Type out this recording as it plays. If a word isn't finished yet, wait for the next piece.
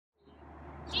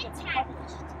I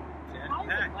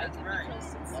would like it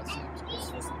because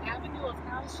it's this avenue of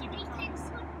how she becomes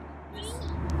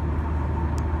this.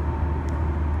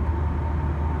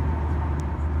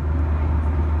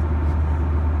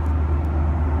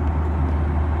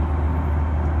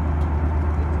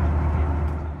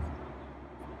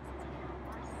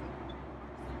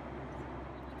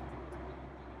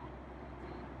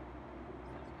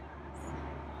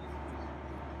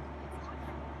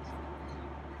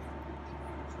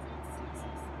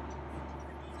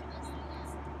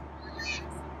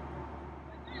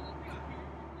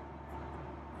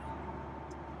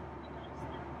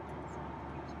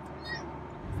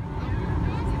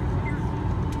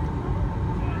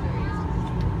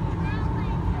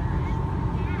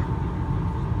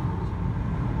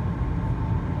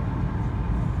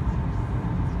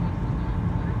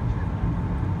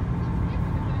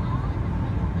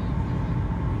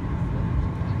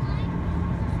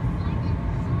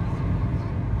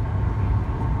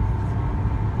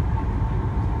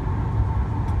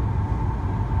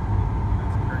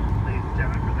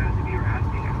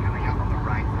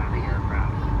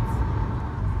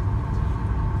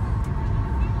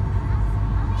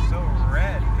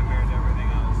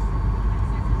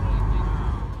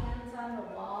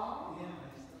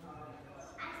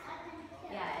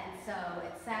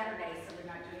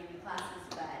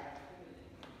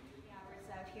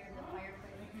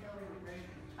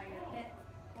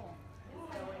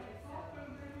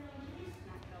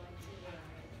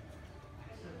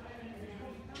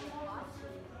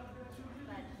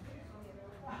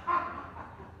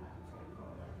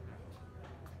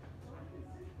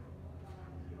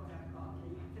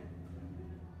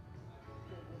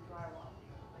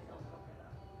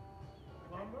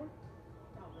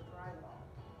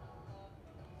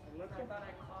 I thought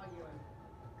I'd call you and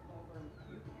come over and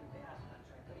you could do that much.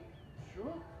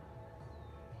 Sure.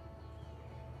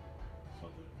 So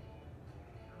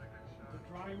the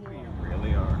drywall. We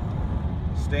really are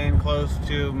staying close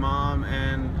to Mom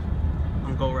and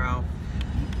Uncle Ralph.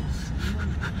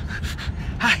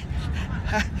 Hi.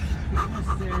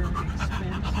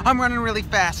 I'm running really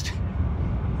fast.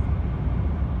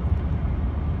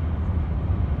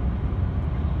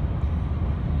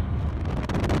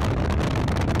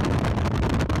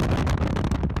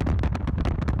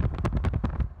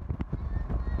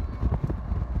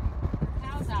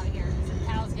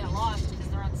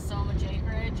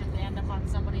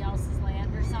 Somebody else's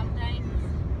land or something,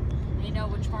 they know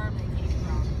which farm they came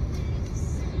from.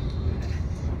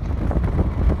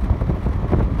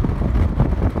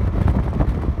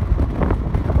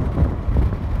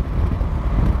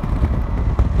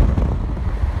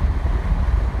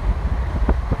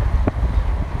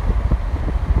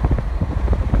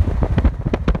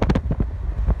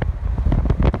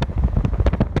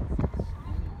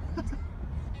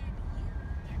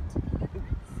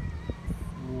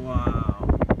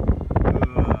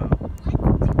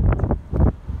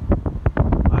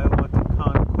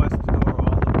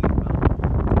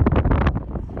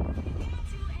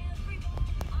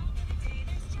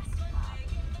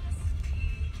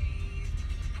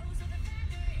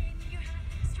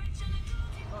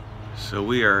 So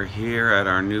we are here at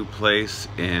our new place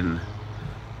in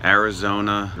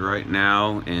Arizona right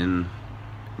now in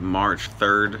March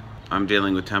 3rd. I'm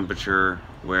dealing with temperature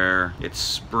where it's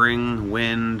spring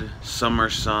wind, summer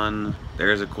sun.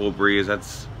 There's a cool breeze.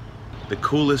 That's the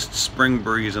coolest spring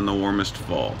breeze in the warmest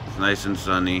fall. It's nice and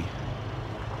sunny.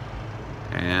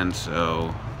 And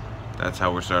so that's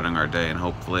how we're starting our day, and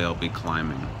hopefully I'll be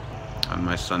climbing on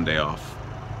my Sunday off.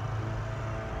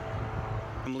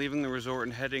 I'm leaving the resort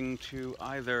and heading to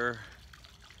either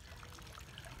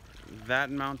that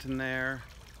mountain there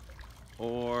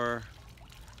or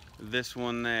this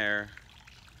one there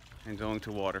and going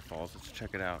to waterfalls. Let's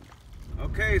check it out.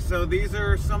 Okay, so these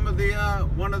are some of the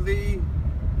one of the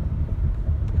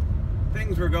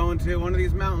things we're going to, one of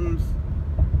these mountains.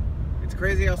 It's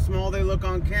crazy how small they look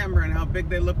on camera and how big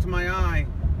they look to my eye.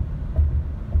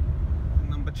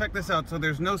 But check this out, so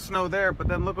there's no snow there, but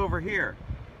then look over here.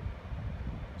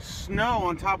 Snow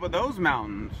on top of those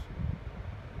mountains.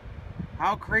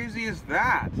 How crazy is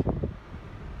that?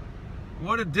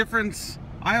 What a difference.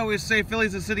 I always say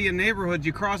Philly's a city of neighborhoods.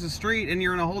 You cross the street and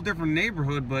you're in a whole different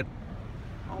neighborhood, but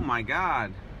oh my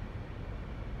God.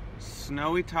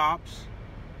 Snowy tops.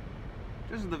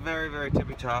 This is the very, very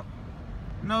tippy top.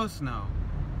 No snow.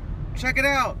 Check it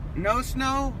out. No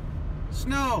snow,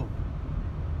 snow.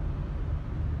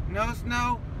 No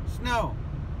snow, snow.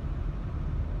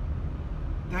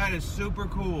 That is super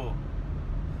cool.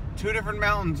 Two different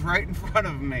mountains right in front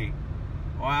of me.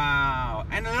 Wow.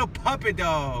 And the little puppy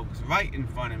dogs right in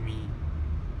front of me.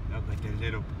 Look at the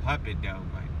little puppy dog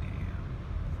right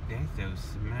there. That's so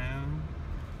small.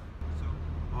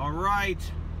 All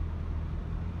right,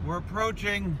 we're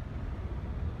approaching.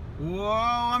 Whoa,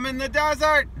 I'm in the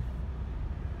desert.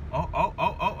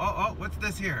 Oh, what's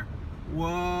this here?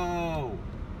 Whoa,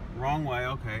 wrong way,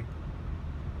 okay.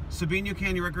 Sabino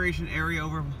Canyon Recreation Area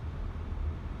over.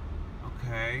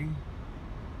 Okay.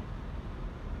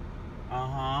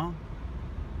 Uh-huh.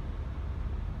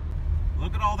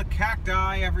 Look at all the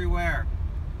cacti everywhere.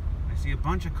 I see a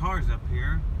bunch of cars up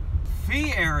here.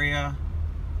 Fee area?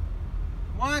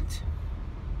 What?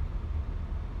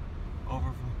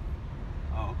 Over.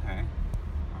 Oh, okay.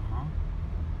 Uh-huh.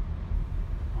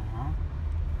 Uh-huh.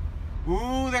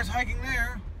 Ooh, there's hiking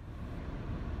there.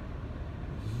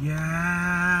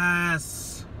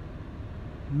 Yes!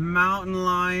 Mountain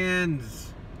lions.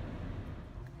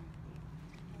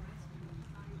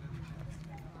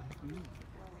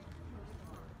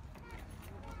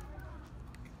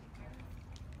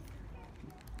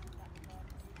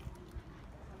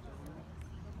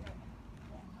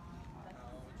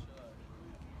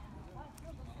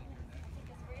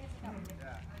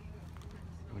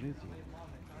 What is he?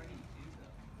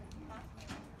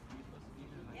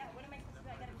 Yeah, what am I supposed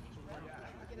to do? I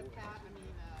gotta get a pat. I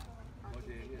mean,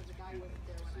 because the guy wasn't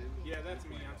there when I. Yeah, that's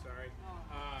me. I'm sorry.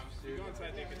 If you go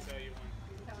inside, they can tell you one.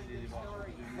 Telling you the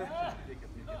story. I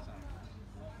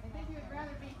think you would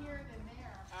rather be here than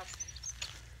there.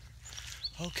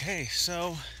 Okay,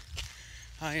 so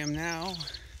I am now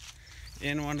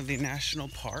in one of the national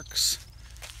parks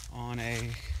on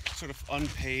a sort of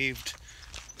unpaved,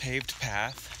 paved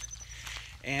path.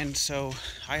 And so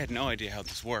I had no idea how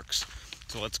this works.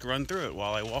 So let's run through it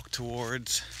while I walk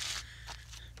towards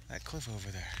that cliff over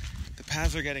there. The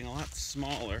paths are getting a lot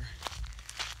smaller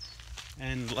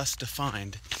and less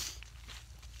defined.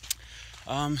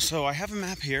 So I have a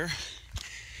map here,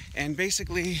 and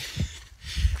basically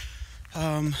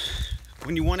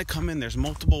when you want to come in, there's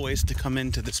multiple ways to come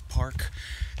into this park.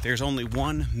 There's only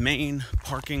one main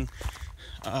parking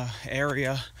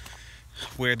area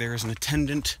where there's an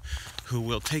attendant who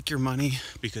will take your money,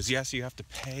 because yes, you have to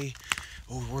pay.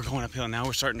 Oh, we're going uphill now,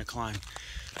 we're starting to climb.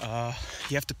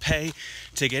 You have to pay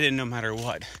to get in no matter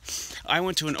what. I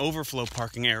went to an overflow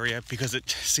parking area because it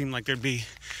seemed like there'd be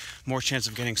more chance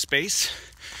of getting space.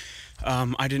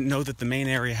 I didn't know that the main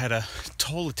area had a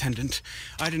toll attendant.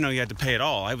 I didn't know you had to pay at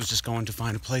all. I was just going to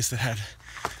find a place that had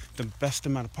the best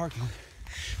amount of parking.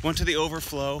 Went to the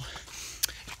overflow,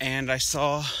 and I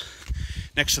saw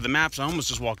next to the maps, I almost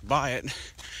just walked by it,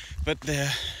 but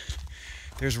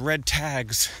there's red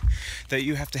tags that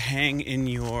you have to hang in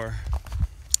your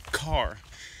car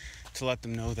to let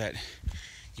them know that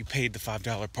you paid the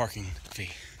 $5 parking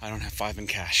fee. I don't have $5 in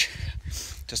cash,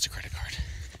 just a credit card.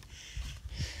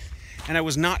 And I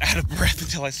was not out of breath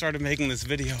until I started making this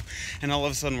video, and all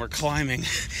of a sudden we're climbing,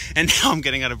 and now I'm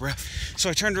getting out of breath. So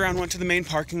I turned around, went to the main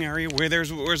parking area where there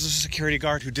was a security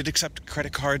guard who did accept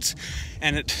credit cards,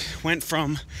 and it went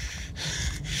from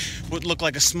what looked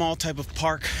like a small type of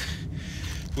park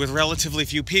with relatively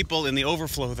few people in the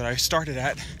overflow that I started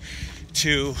at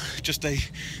to just a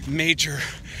major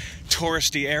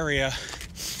touristy area.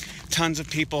 Tons of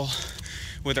people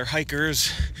with their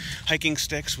hikers, hiking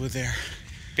sticks, with their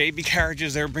baby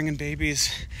carriages. They were bringing babies.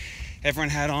 Everyone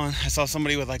had on. I saw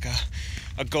somebody with like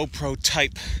a GoPro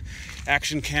type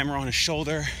action camera on his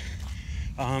shoulder.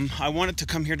 I wanted to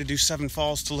come here to do Seven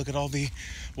Falls to look at all the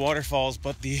waterfalls,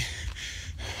 but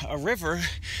a river,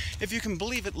 if you can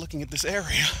believe it, looking at this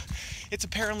area, it's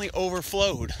apparently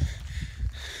overflowed.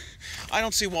 I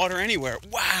don't see water anywhere.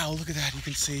 Wow, look at that. You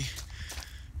can see,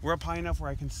 we're up high enough where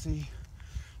I can see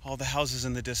all the houses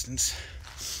in the distance.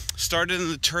 Started in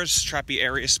the tourist trappy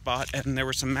area spot, and there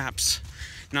were some maps,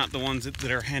 not the ones that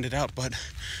are handed out, but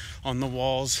on the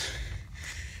walls.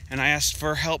 And I asked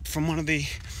for help from one of the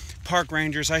park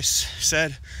rangers. I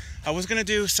said I was gonna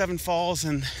do Seven Falls,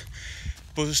 and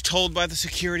was told by the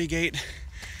security gate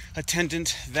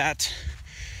attendant that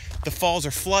the falls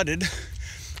are flooded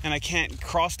and I can't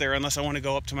cross there unless I want to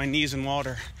go up to my knees in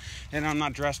water, and I'm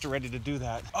not dressed or ready to do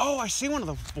that. Oh, I see one of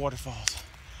the waterfalls.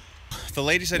 The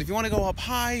lady said if you want to go up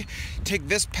high, take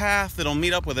this path, it'll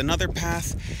meet up with another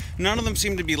path. None of them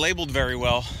seem to be labeled very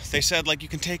well. They said like you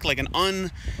can take like an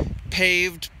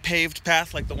unpaved paved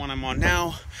path like the one I'm on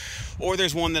now, or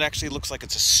there's one that actually looks like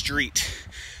it's a street,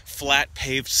 flat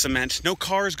paved cement. No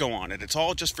cars go on it. It's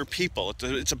all just for people.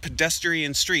 It's a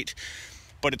pedestrian street,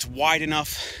 but it's wide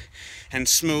enough and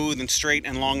smooth and straight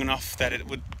and long enough that it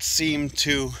would seem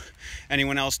to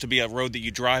anyone else to be a road that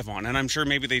you drive on. And I'm sure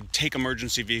maybe they'd take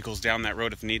emergency vehicles down that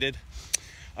road if needed.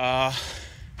 I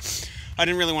I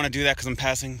didn't really want to do that because I'm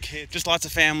passing just lots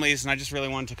of families, and I just really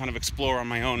wanted to kind of explore on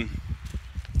my own.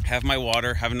 Have my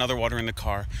water, have another water in the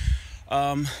car.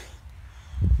 And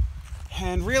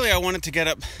really I wanted to get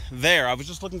up there. I was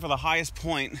just looking for the highest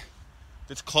point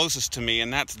that's closest to me,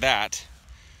 and that's that.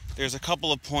 There's a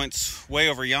couple of points way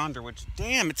over yonder, which,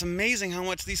 damn, it's amazing how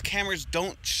much these cameras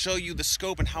don't show you the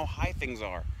scope and how high things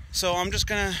are. So I'm just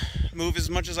gonna move as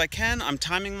much as I can. I'm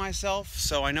timing myself,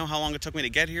 so I know how long it took me to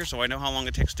get here, so I know how long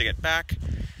it takes to get back.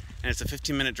 And it's a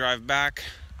 15-minute drive back.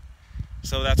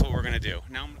 So that's what we're gonna do.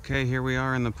 Now, okay, here we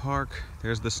are in the park.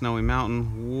 There's the Snowy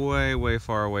Mountain, way, way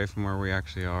far away from where we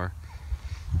actually are.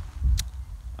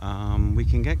 We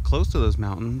can get close to those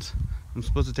mountains. I'm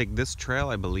supposed to take this trail,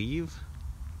 I believe.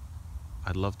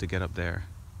 I'd love to get up there.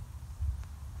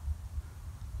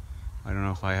 I don't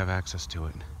know if I have access to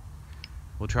it.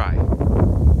 We'll try.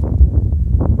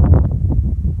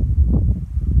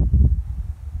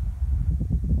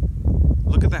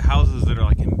 Look at the houses that are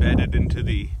like embedded into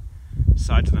the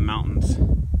sides of the mountains.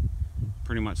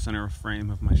 Pretty much center of frame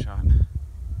of my shot.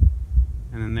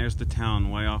 And then there's the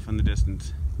town way off in the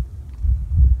distance.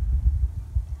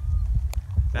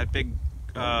 That big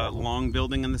long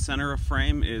building in the center of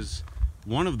frame is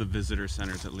one of the visitor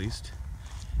centers, at least.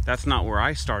 That's not where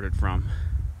I started from.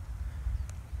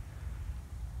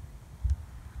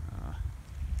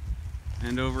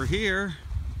 And over here,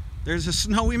 there's a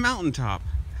snowy mountaintop.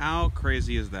 How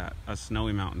crazy is that? A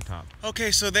snowy mountaintop. Okay,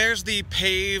 so there's the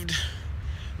paved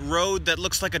road that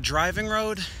looks like a driving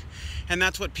road, and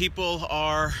that's what people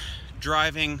are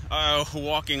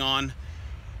walking on.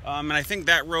 And I think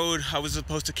that road, I was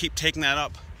supposed to keep taking that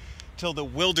up till the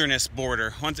wilderness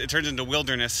border. Once it turns into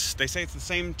wilderness, they say it's the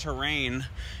same terrain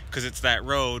because it's that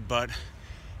road,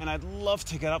 and I'd love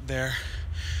to get up there,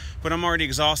 but I'm already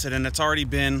exhausted, and it's already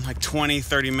been like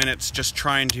 20-30 minutes just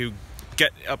trying to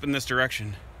get up in this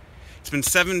direction. It's been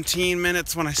 17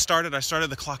 minutes when I started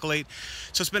the clock late,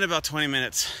 so it's been about 20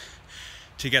 minutes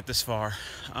to get this far.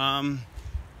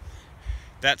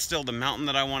 That's still the mountain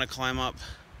that I want to climb up,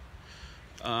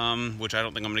 which I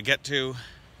don't think I'm going to get to.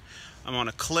 I'm on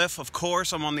a cliff, of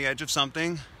course. I'm on the edge of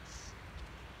something.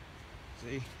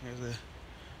 See,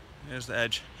 there's the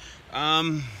edge.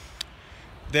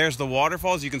 There's the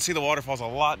waterfalls. You can see the waterfalls a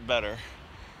lot better.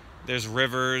 There's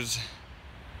rivers,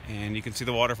 and you can see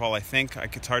the waterfall, I think.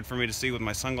 It's hard for me to see with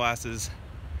my sunglasses.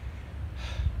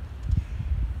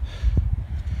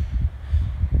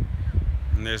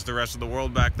 And there's the rest of the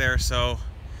world back there. So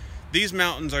these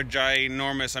mountains are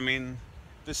ginormous. I mean,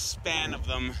 the span of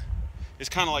them is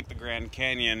kind of like the Grand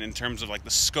Canyon in terms of like the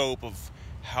scope of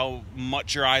how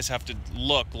much your eyes have to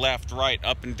look left, right,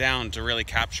 up and down to really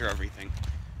capture everything.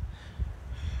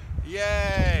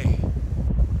 Yay!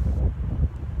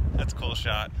 That's a cool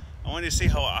shot. I want you to see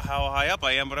how high up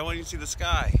I am, but I want you to see the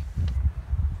sky.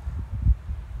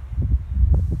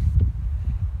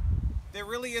 There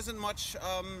really isn't much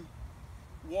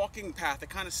walking path. It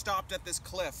kind of stopped at this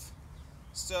cliff.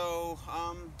 So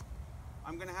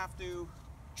I'm gonna have to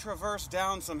traverse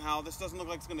down somehow. This doesn't look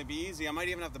like it's gonna be easy. I might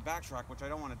even have to backtrack, which I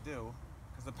don't want to do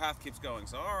because the path keeps going.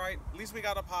 So all right, at least we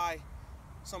got up high,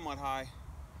 somewhat high.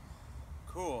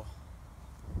 Cool.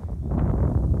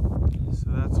 So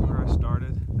that's where I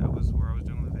started. That was where I was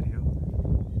doing the video,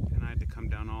 and I had to come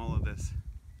down all of this.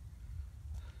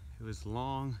 It was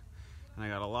long, and I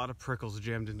got a lot of prickles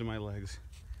jammed into my legs.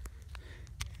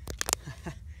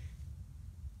 I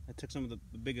took some of the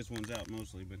biggest ones out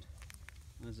mostly, but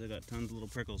I got tons of little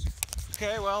prickles.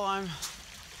 Okay, well, I'm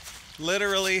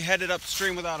literally headed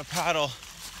upstream without a paddle.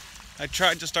 I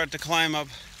tried to start to climb up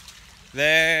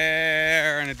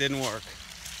there and it didn't work.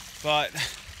 But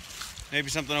maybe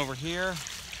something over here.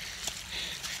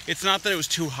 It's not that it was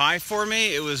too high for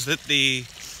me, it was that the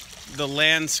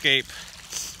landscape,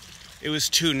 it was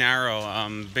too narrow.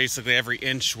 Basically every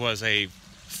inch was a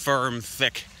firm,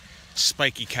 thick,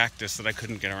 spiky cactus that I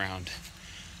couldn't get around.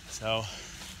 So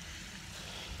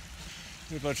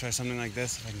maybe I'll try something like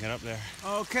this if I can get up there.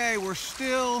 Okay, we're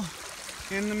still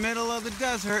in the middle of the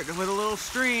desert with a little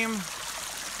stream,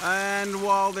 and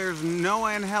while there's no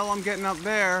way in hell I'm getting up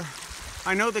there,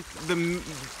 I know that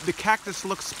the cactus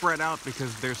looks spread out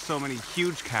because there's so many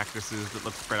huge cactuses that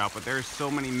look spread out, but there's so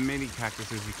many mini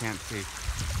cactuses you can't see.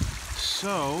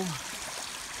 So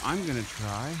I'm gonna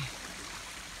try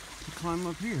to climb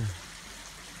up here.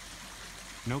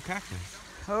 No cactus.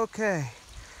 Okay,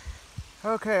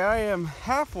 I am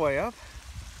halfway up.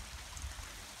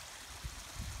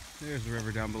 There's the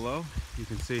river down below. You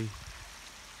can see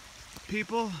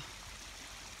people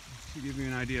to give you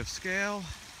an idea of scale.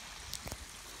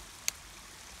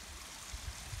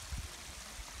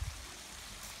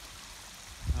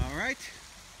 All right,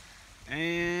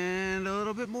 And a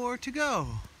little bit more to go.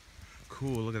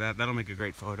 Cool, look at that. That'll make a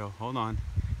great photo. Hold on.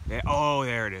 There, oh,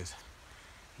 there it is.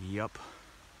 Yup.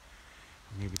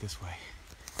 Maybe this way.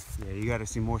 Yeah, you gotta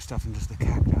see more stuff than just the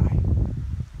cacti.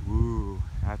 Woo,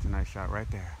 that's a nice shot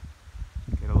right there.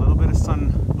 Get a little bit of sun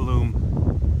bloom.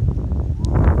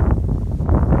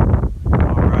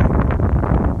 Alright.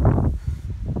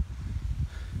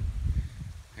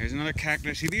 There's another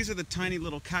cactus. See, these are the tiny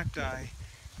little cacti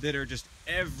that are just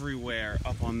everywhere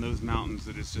up on those mountains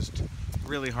that is just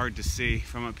really hard to see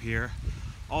from up here.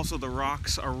 Also, the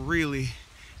rocks are really,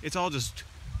 it's all just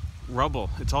rubble.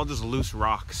 It's all just loose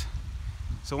rocks.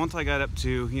 So once I got up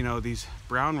to, you know, these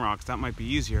brown rocks, that might be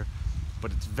easier.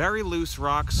 But it's very loose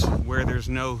rocks where there's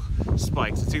no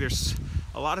spikes. It's either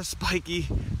a lot of spiky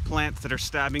plants that are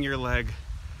stabbing your leg,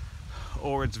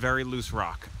 or it's very loose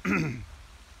rock.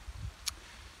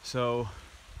 So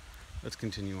let's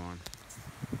continue on.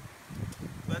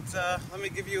 Let me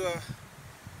give you a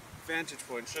vantage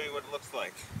point and show you what it looks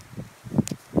like.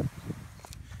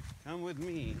 Come with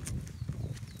me.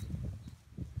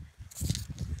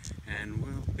 And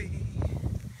we'll be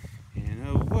in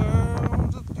a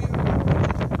world of beauty.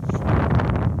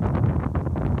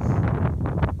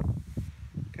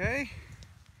 Okay?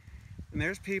 And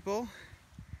there's people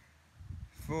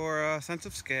for a sense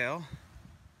of scale.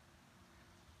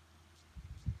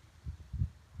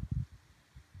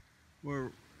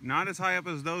 We're not as high up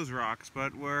as those rocks,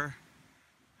 but we're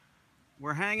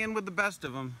hanging with the best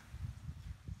of them.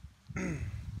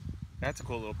 That's a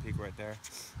cool little peak right there.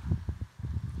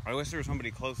 I wish there was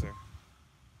somebody closer.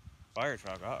 Fire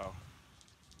truck, uh-oh.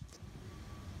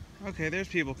 Okay, there's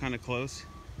people kind of close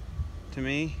to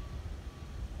me.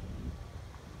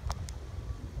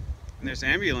 And there's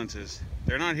ambulances.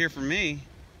 They're not here for me.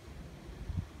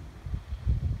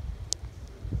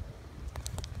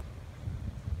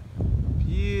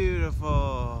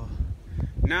 Beautiful.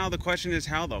 Now the question is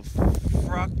how the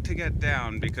fuck to get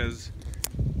down, because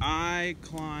I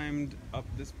climbed up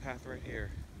this path right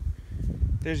here.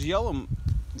 There's yellow,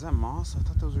 is that moss? I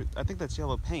thought those were, I think that's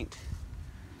yellow paint.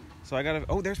 So I gotta,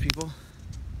 oh, there's people.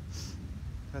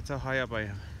 That's how high up I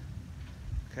am.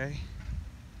 Okay.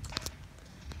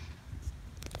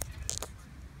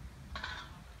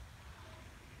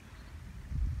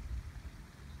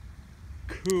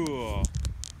 Cool.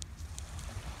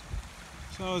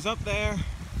 So I was up there.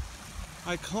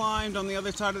 I climbed on the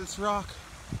other side of this rock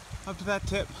up to that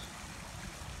tip.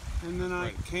 And then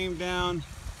I came down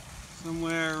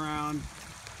somewhere around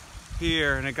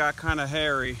here, and it got kind of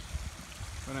hairy,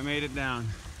 but I made it down.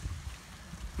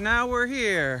 Now we're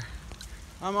here.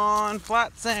 I'm on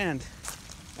flat sand,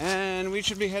 and we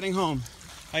should be heading home.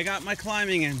 I got my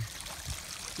climbing in.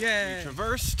 Yay! We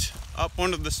traversed up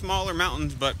one of the smaller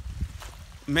mountains, but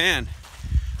man,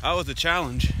 that was a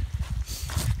challenge.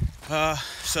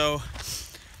 So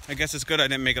I guess it's good I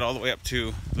didn't make it all the way up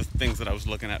to the things that I was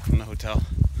looking at from the hotel.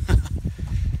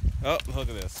 Oh, look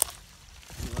at this.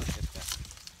 Look at that.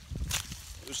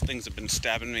 Those things have been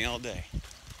stabbing me all day.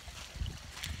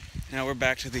 Now we're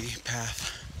back to the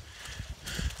path,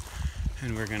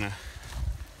 and we're gonna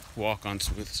walk on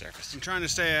smooth surface. I'm trying to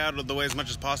stay out of the way as much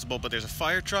as possible, but there's a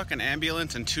fire truck, an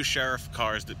ambulance, and 2 sheriff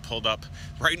cars that pulled up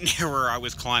right near where I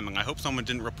was climbing. I hope someone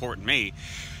didn't report me,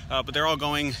 but they're all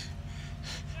going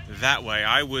that way.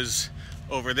 I was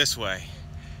over this way,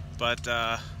 but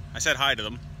I said hi to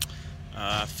them.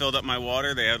 Filled up my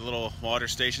water. They had little water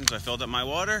stations. I filled up my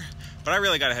water, but I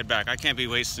really gotta head back. I can't be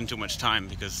wasting too much time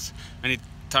because I need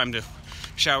time to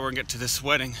shower and get to this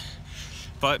wedding.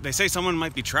 But they say someone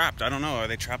might be trapped. I don't know. Are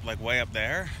they trapped like way up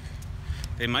there?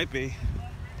 They might be.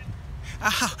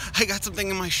 Ow, I got something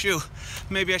in my shoe.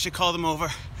 Maybe I should call them over.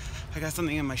 I got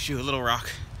something in my shoe, a little rock.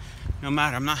 No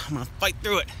matter, I'm gonna fight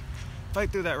through it.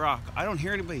 Fight through that rock. I don't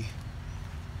hear anybody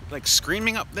like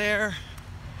screaming up there.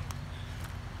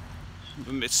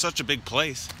 It's such a big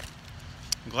place.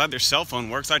 I'm glad their cell phone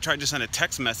works. I tried to send a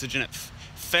text message and it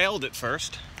failed at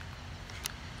first.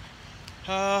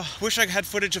 Wish I had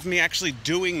footage of me actually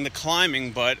doing the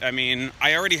climbing, but I mean,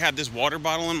 I already had this water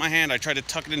bottle in my hand. I tried to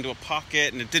tuck it into a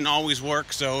pocket and it didn't always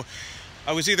work, so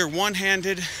I was either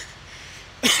one-handed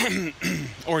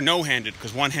or no-handed,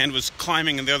 because one hand was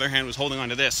climbing and the other hand was holding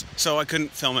onto this, so I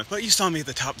couldn't film it. But you saw me at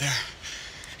the top there.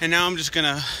 And now I'm just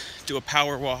gonna do a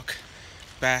power walk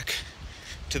back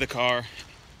to the car.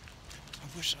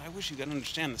 I wish you could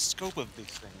understand the scope of these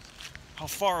things. How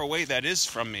far away that is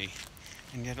from me.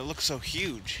 And yet it looks so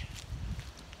huge.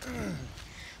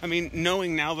 I mean,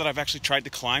 knowing now that I've actually tried to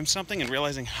climb something and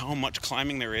realizing how much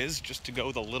climbing there is just to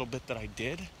go the little bit that I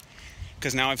did,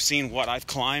 because now I've seen what I've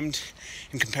climbed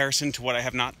in comparison to what I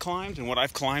have not climbed, and what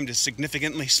I've climbed is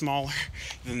significantly smaller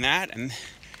than that, and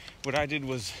what I did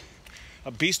was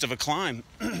a beast of a climb.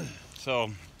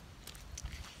 So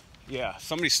yeah,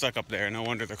 somebody's stuck up there. No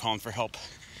wonder they're calling for help.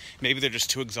 Maybe they're just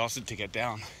too exhausted to get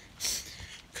down,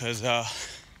 because I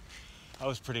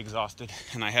was pretty exhausted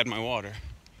and I had my water.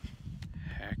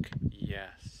 Heck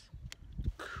yes.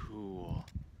 Cool.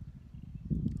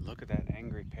 Look at that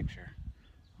angry picture.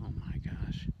 Oh my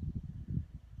gosh.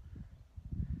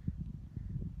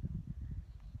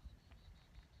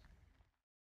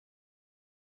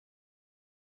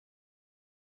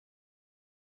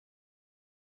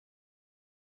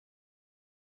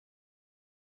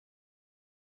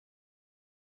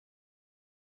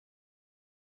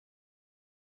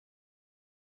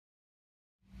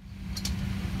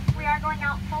 We are going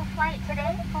out full flight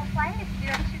today. Full flight. If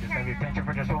you're ready to Just have carry your attention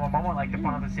for just one moment. Like to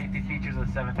point out the safety features of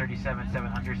the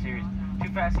 737-700 series. To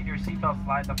fasten your seatbelt,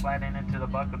 slide the flat end into the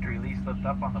buckle to release, lift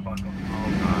up on the buckle.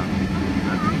 Oh god.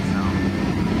 That doesn't sound.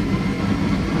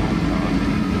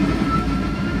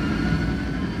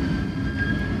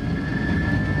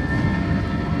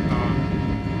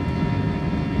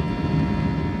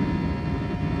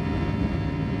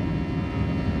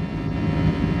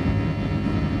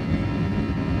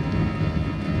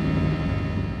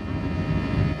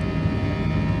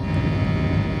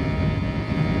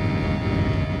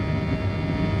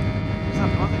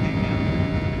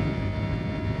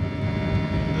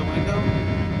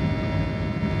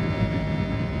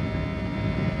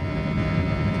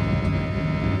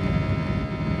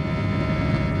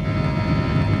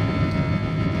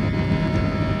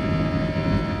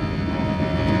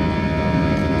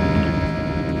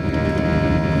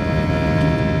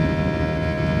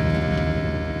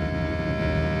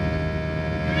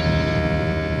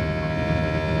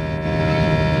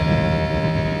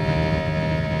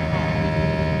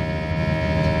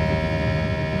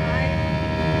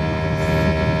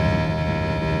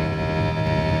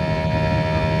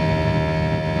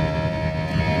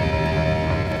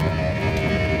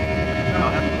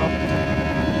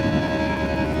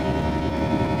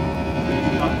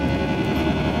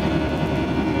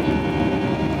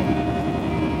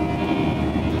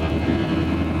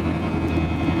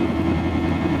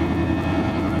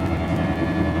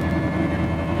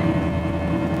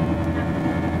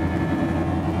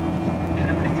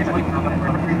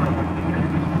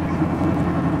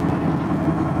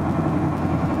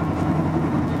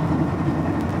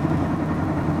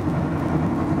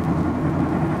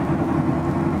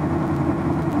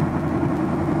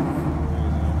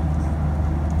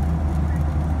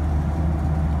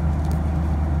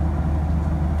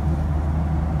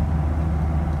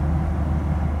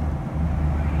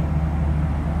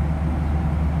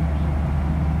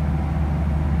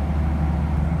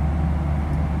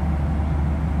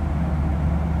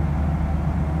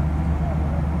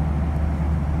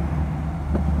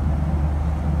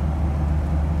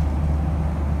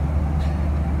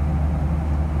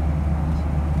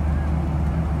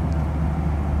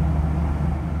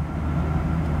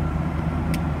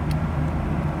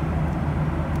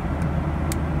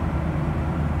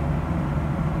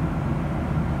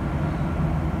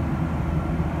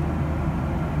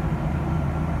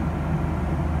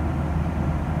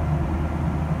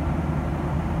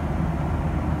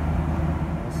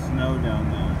 Snow down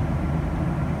there.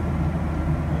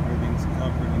 Everything's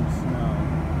covered in snow.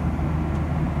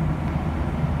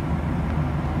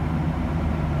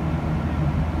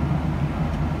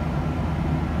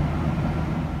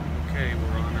 Okay,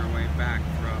 we're on our way back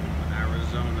from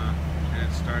Arizona, and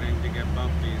it's starting to get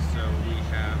bumpy, so we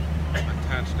have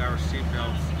attached our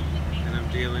seatbelts, and I'm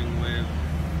dealing with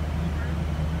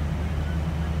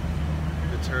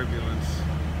the turbulence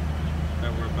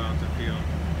that we're about to feel.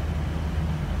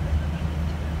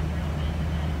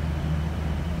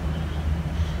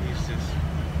 So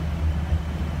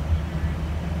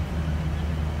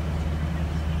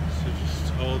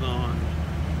just hold on.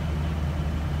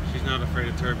 She's not afraid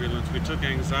of turbulence. We took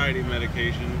anxiety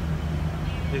medication.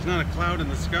 There's not a cloud in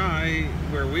the sky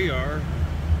where we are.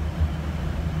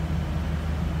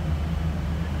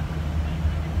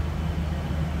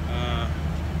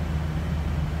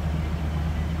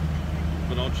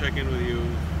 But I'll check in with you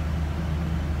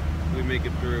if we make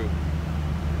it through.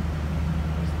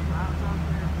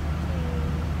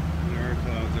 There are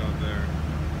clouds out there.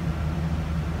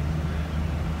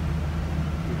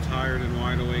 I'm tired and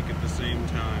wide awake at the same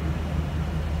time.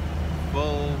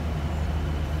 Full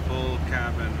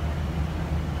cabin.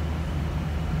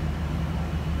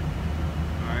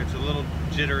 Alright, it's a little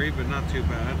jittery, but not too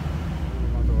bad.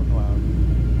 Onto a cloud.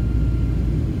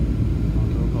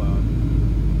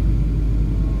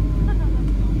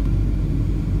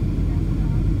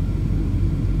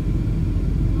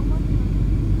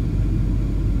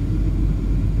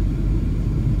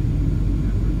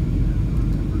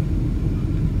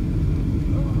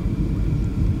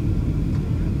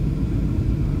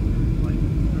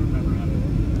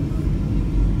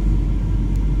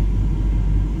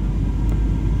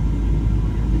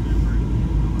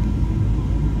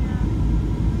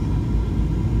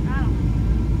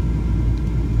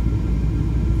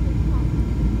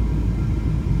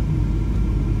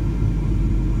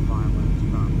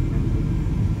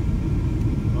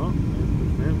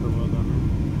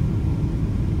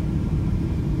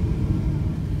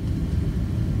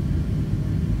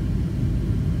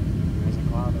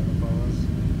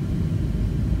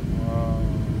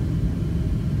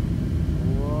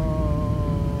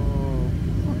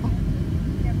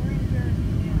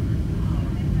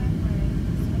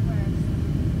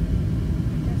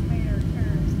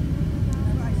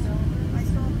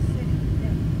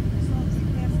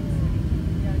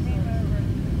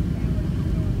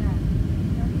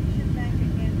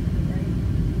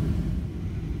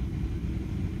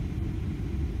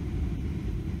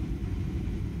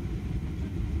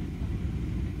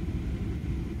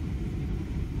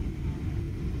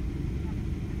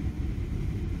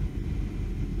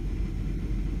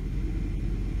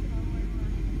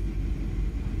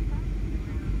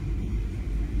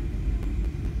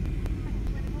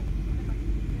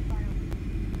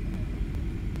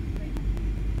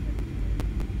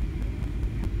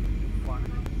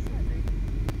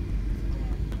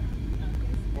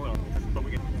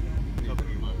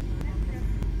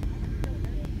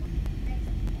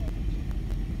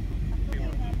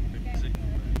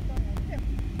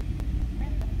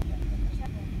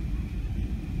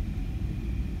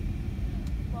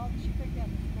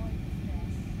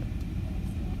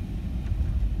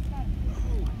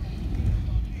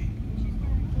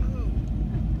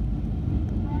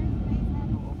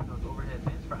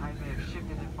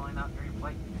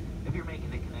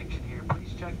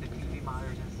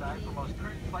 foremost,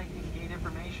 current flight and gate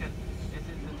information is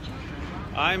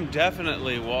in the... I'm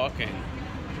definitely walking.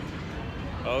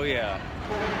 Oh yeah.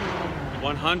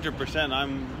 100%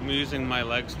 I'm using my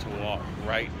legs to walk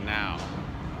right now.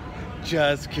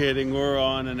 Just kidding, we're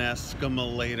on an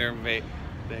escalator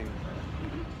thing.